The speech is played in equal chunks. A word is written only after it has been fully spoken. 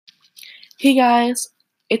Hey guys,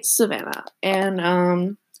 it's Savannah,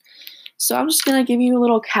 and so I'm just gonna give you a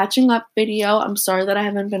little catching up video. I'm sorry that I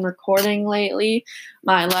haven't been recording lately.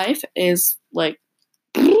 My life is like,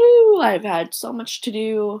 I've had so much to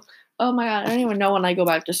do. Oh my god, I don't even know when I go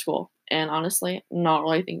back to school, and honestly, not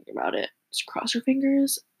really thinking about it. Just cross your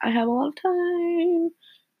fingers. I have a lot of time.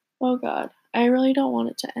 Oh god, I really don't want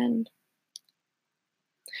it to end.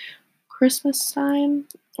 Christmas time,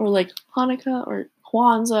 or like Hanukkah, or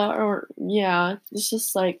Kwanzaa, or yeah, it's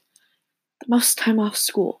just like the most time off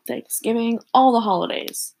school, Thanksgiving, all the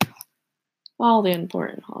holidays, all the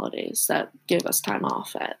important holidays that give us time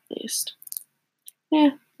off at least.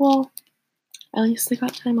 Yeah, well, at least they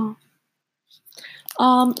got time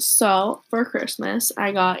off. So for Christmas,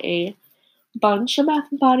 I got a bunch of Bath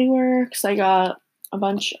and Body Works. I got a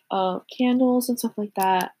bunch of candles and stuff like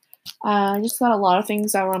that. I just got a lot of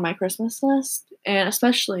things that were on my Christmas list, and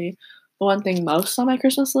especially the one thing most on my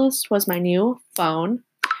Christmas list was my new phone.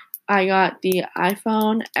 I got the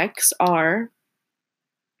iPhone XR.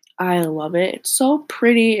 I love it. It's so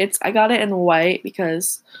pretty. I got it in white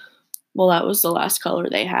because, well, that was the last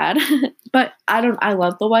color they had. But I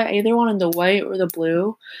love the white. I either wanted the white or the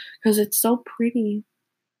blue because it's so pretty.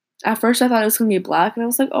 At first I thought it was gonna be black, and I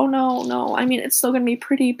was like, oh no. I mean, it's still gonna be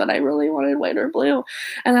pretty, but I really wanted white or blue.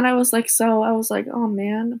 And then I was like, oh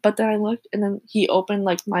man. But then I looked, and then he opened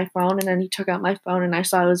like my phone, and then he took out my phone, and I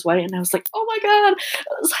saw it was white, and I was like, oh my god.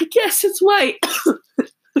 I was like, yes, it's white.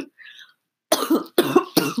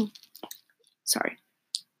 Sorry.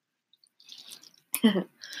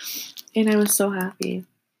 And I was so happy.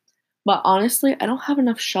 But honestly, I don't have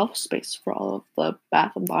enough shelf space for all of the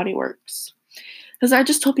Bath and Body Works. Because I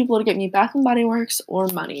just told people to get me Bath and Body Works or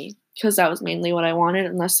money. Because that was mainly what I wanted,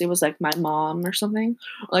 unless it was like my mom or something.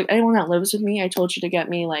 Like anyone that lives with me, I told you to get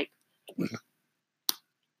me like,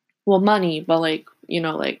 well, money, but like,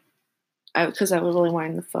 because I was really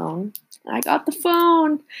wanting the phone. I got the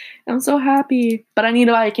phone. I'm so happy. But I need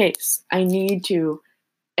to buy a case. I need to.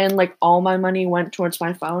 And like all my money went towards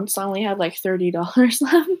my phone, so I only had like $30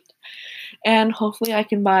 left. And hopefully I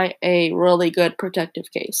can buy a really good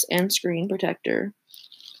protective case and screen protector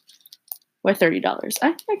with $30.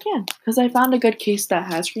 I think I can, because I found a good case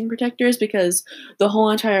that has screen protectors, because the whole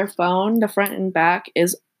entire phone, the front and back,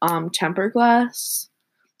 is tempered glass,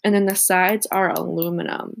 and then the sides are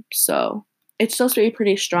aluminum. So it's supposed to be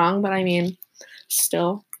pretty strong, but I mean,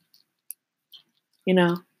 still,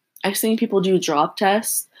 I've seen people do drop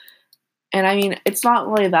tests. And I mean, it's not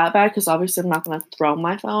really that bad because obviously I'm not going to throw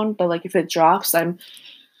my phone. But like if it drops, I'm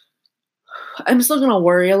still going to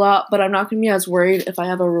worry a lot. But I'm not going to be as worried if I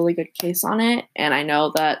have a really good case on it. And I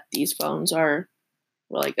know that these phones are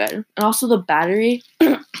really good. And also the battery.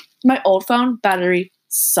 My old phone battery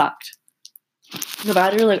sucked. The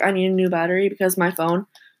battery, like I need a new battery because my phone,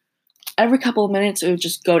 every couple of minutes, it would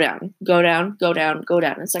just go down.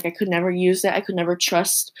 It's like I could never use it. I could never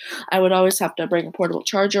trust. I would always have to bring a portable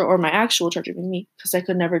charger or my actual charger with me because I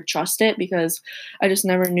could never trust it, because I just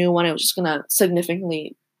never knew when it was just going to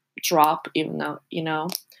significantly drop, even though,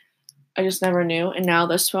 I just never knew. And now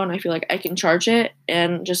this phone, I feel like I can charge it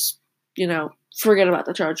and just, forget about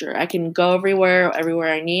the charger. I can go everywhere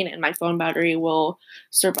I need, and my phone battery will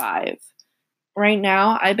survive. Right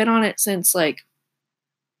now, I've been on it since like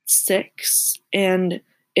 6, and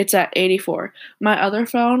it's at 84. My other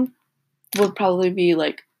phone would probably be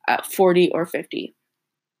like at 40 or 50.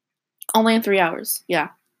 Only in 3 hours. Yeah.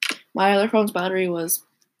 My other phone's battery was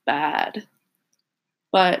bad.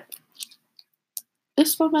 But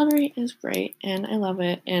this phone battery is great, and I love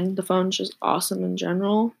it, and the phone's just awesome in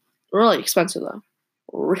general. Really expensive though.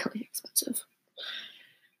 Really expensive.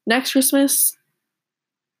 Next Christmas,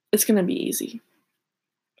 it's gonna be easy.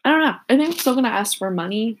 I don't know. I think I'm still gonna ask for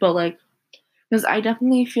money, but like, because I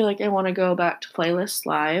definitely feel like I want to go back to Playlist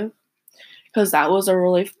Live, because that was a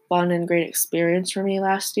really fun and great experience for me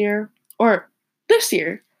last year, or this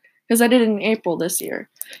year, because I did it in April this year.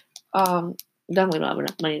 Definitely don't have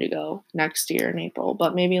enough money to go next year in April,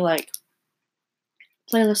 but maybe like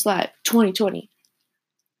Playlist Live 2020.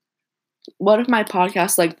 What if my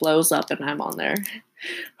podcast like blows up and I'm on there?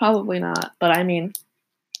 Probably not, but I mean,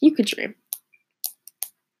 you could dream.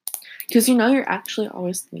 Because you're actually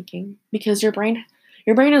always thinking, because your brain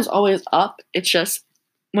is always up. It's just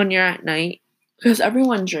when you're at night, because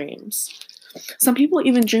everyone dreams. Some people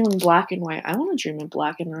even dream in black and white. I want to dream in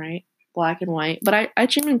black and white, but I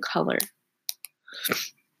dream in color.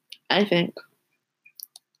 I think.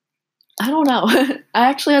 I don't know. I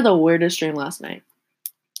actually had the weirdest dream last night.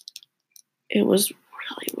 It was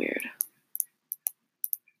really weird.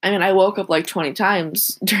 I mean, I woke up like 20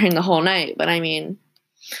 times during the whole night, but I mean,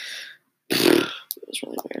 it was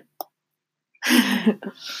really weird.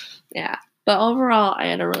 Yeah. But overall, I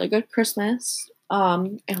had a really good Christmas.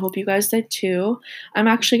 I hope you guys did too. I'm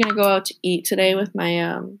actually gonna go out to eat today with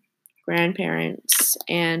my grandparents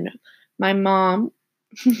and my mom.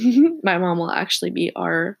 My mom will actually be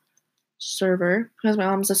our server because my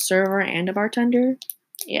mom's a server and a bartender.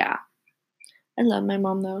 Yeah. I love my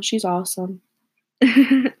mom though. She's awesome.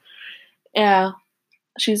 Yeah.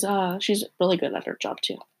 She's really good at her job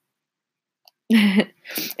too.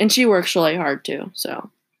 And she works really hard too, so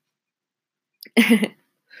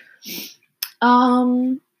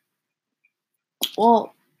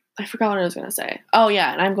well, I forgot what I was gonna say. Oh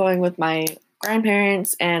yeah, and I'm going with my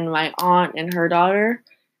grandparents and my aunt and her daughter.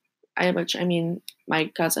 I mean my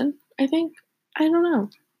cousin, I think. I don't know.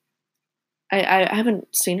 I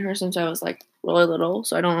haven't seen her since I was like really little,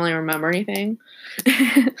 so I don't really remember anything.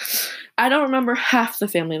 I don't remember half the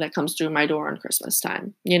family that comes through my door on Christmas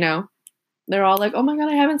time, you know? They're all like, "Oh my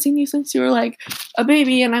god, I haven't seen you since you were like a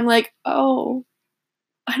baby." And I'm like, "Oh,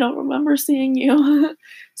 I don't remember seeing you."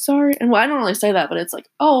 Sorry. And well, I don't really say that, but it's like,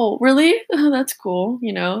 "Oh, really? That's cool."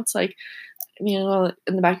 You know, it's like, you know,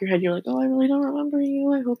 in the back of your head, you're like, "Oh, I really don't remember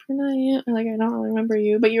you. I hope you're not." Like, I don't really remember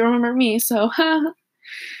you, but you remember me, so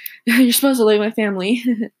you're supposed to leave my family.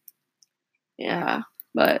 Yeah,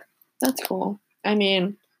 but that's cool. I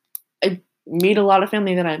mean, I meet a lot of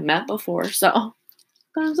family that I've met before, so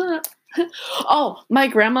thumbs up. Oh, my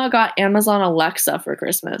grandma got Amazon Alexa for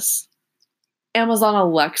Christmas. Amazon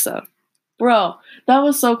Alexa. Bro, that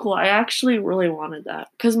was so cool. I actually really wanted that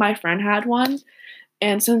because my friend had one,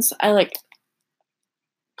 and since I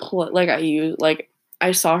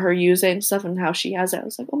I saw her use it and stuff and how she has it, I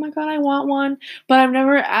was like, "Oh my god, I want one," but I've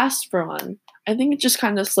never asked for one. I think it just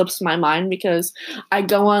kind of slips my mind because I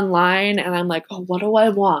go online and I'm like, "Oh, what do I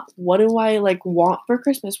want? What do I want for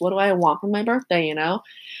Christmas? What do I want for my birthday?" You know,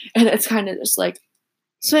 and it's kind of just like,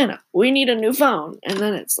 "Savannah, we need a new phone," and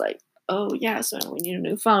then it's like, "Oh yeah, Savannah, we need a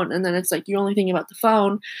new phone," and then it's like you're only thinking about the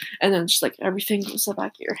phone, and then just like everything goes to the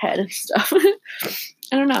back of your head and stuff.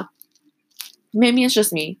 I don't know. Maybe it's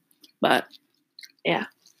just me, but yeah.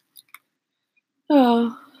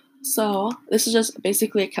 Oh, so this is just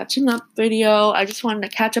basically a catching up video. I just wanted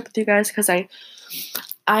to catch up with you guys because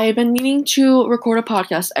I've been meaning to record a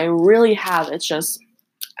podcast. I really have. It's just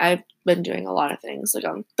I've been doing a lot of things. Like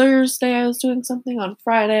on Thursday I was doing something, on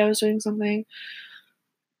Friday I was doing something.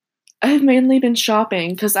 I've mainly been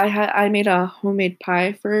shopping because I made a homemade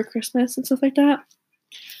pie for Christmas and stuff like that.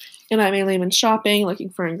 And I mainly been shopping,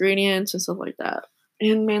 looking for ingredients and stuff like that.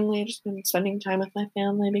 And mainly just been spending time with my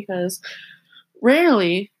family because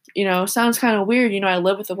rarely, sounds kind of weird. I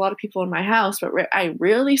live with a lot of people in my house, but I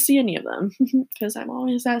rarely see any of them because I'm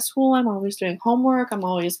always at school. I'm always doing homework. I'm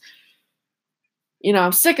always,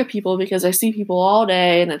 I'm sick of people because I see people all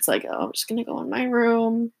day and it's like, oh, I'm just going to go in my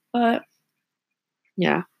room. But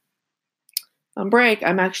yeah, on break,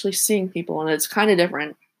 I'm actually seeing people and it's kind of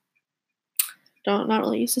different. Not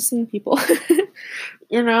really used to seeing people,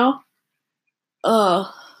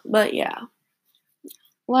 but yeah.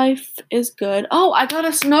 Life is good. Oh, I got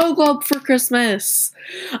a snow globe for Christmas.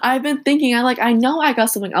 I've been thinking, I know I got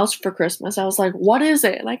something else for Christmas. I was like, what is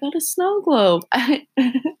it? And I got a snow globe.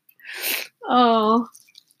 Oh,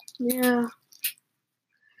 yeah.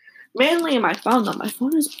 Mainly in my phone, though. My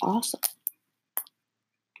phone is awesome.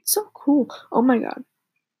 It's so cool. Oh my god.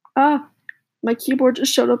 Ah, my keyboard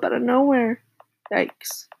just showed up out of nowhere.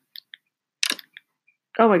 Yikes.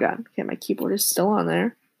 Oh my god. Okay, my keyboard is still on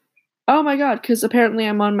there. Oh my god, because apparently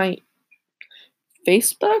I'm on my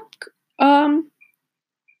Facebook. Oh,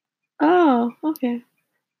 okay.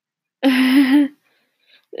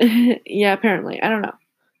 Yeah, apparently. I don't know.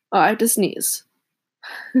 Oh, I have to sneeze.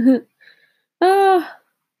 Yeah,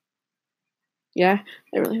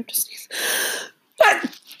 I really have to sneeze.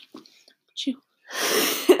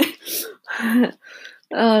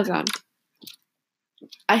 Oh god.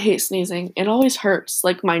 I hate sneezing. It always hurts,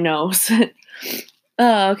 like my nose.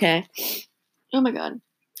 Oh, okay. Oh my god.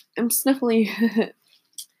 I'm sniffly.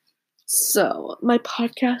 So, my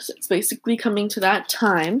podcast is basically coming to that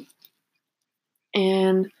time.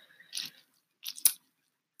 And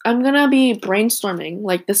I'm gonna be brainstorming.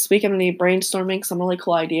 Like this week, I'm gonna be brainstorming some really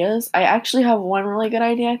cool ideas. I actually have one really good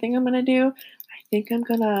idea I think I'm gonna do. I think I'm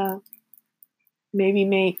gonna maybe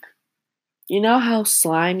make, how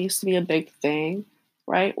slime used to be a big thing,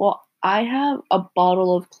 right? Well, I have a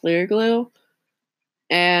bottle of clear glue,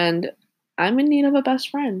 and I'm in need of a best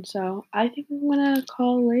friend, so I think I'm gonna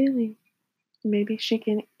call Laylee. Maybe she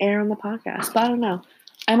can air on the podcast, but I don't know.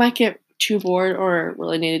 I might get too bored or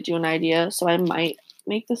really need to do an idea, so I might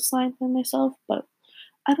make the slime for myself, but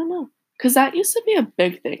I don't know. Because that used to be a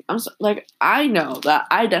big thing. Like, I know that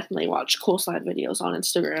I definitely watch cool slide videos on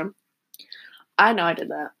Instagram. I know I did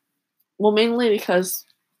that. Well, mainly because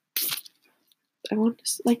I want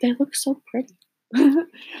to, like, they look so pretty. I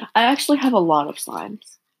actually have a lot of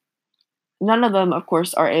slimes. None of them, of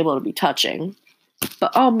course, are able to be touching.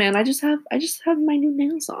 But oh man, I just have my new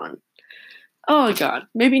nails on. Oh god,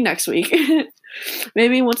 maybe next week.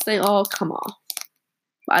 Maybe once they all come off.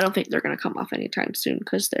 I don't think they're gonna come off anytime soon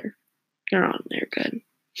because they're on there good.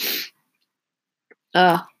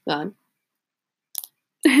 Oh god.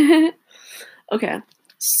 Okay,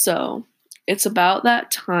 so it's about that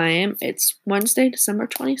time. It's Wednesday, December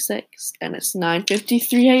 26th, and it's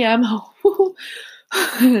 9:53 a.m.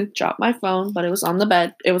 Dropped my phone, but it was on the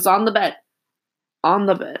bed. It was on the bed. On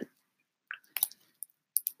the bed.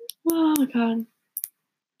 Oh my god.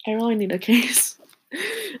 I really need a case.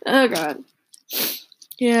 Oh god.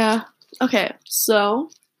 Yeah. Okay,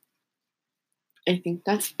 so I think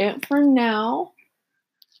that's it for now.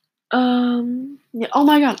 Yeah, oh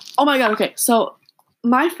my god. Okay, so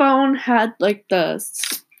my phone had like the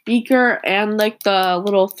speaker and like the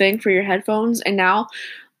little thing for your headphones, and now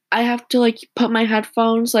I have to like put my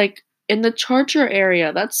headphones like in the charger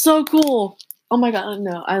area. That's so cool. Oh my god,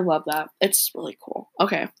 no, I love that. It's really cool.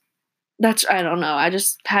 Okay. I don't know. I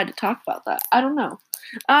just had to talk about that. I don't know.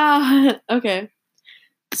 Okay.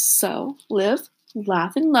 So, live,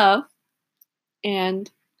 laugh, and love, and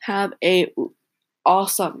have a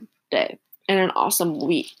awesome day and an awesome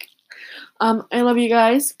week. I love you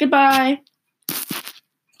guys. Goodbye.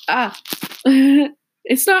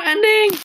 It's not ending.